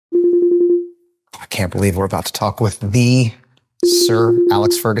can't believe we're about to talk with the Sir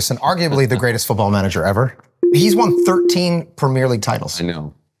Alex Ferguson, arguably the greatest football manager ever. He's won 13 Premier League titles. I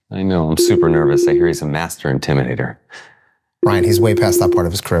know. I'm super nervous. I hear he's a master intimidator. Ryan, he's way past that part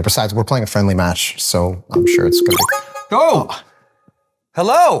of his career. Besides, we're playing a friendly match, so I'm sure it's going to be... Oh!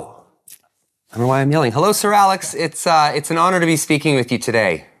 Hello! I don't know why I'm yelling. Hello, Sir Alex. It's an honor to be speaking with you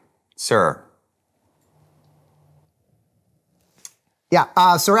today, sir.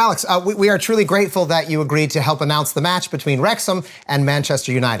 Yeah, Sir Alex, we are truly grateful that you agreed to help announce the match between Wrexham and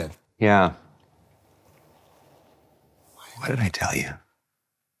Manchester United. Yeah. What did I tell you?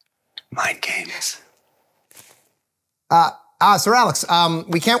 Mind games. Sir Alex,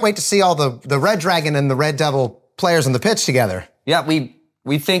 we can't wait to see all the Red Dragon and the Red Devil players on the pitch together. Yeah,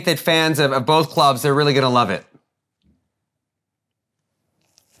 we think that fans of both clubs, they're really going to love it.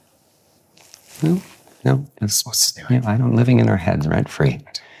 No, it's what's living in our heads rent free.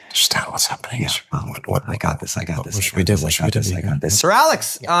 Understand what's happening. Yeah. What? I got this. What should we do? I got this. Sir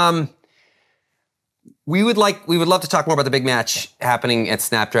Alex, yeah. We would love to talk more about the big match happening at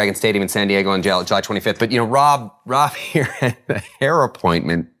Snapdragon Stadium in San Diego on July 25th. But Rob here had a hair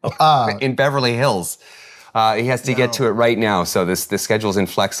appointment in Beverly Hills. He has to get to it right now, so the schedule is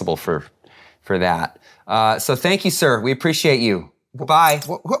inflexible for that. So thank you, sir. We appreciate you. Goodbye.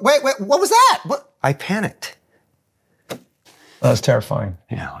 Wait, what was that? What? I panicked. That was terrifying.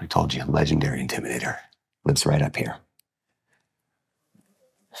 Yeah, I told you, legendary intimidator. Lives right up here.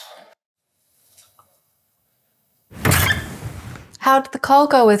 How did the call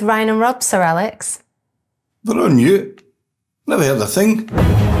go with Ryan and Rob, Sir Alex? They're on you. Never heard a thing.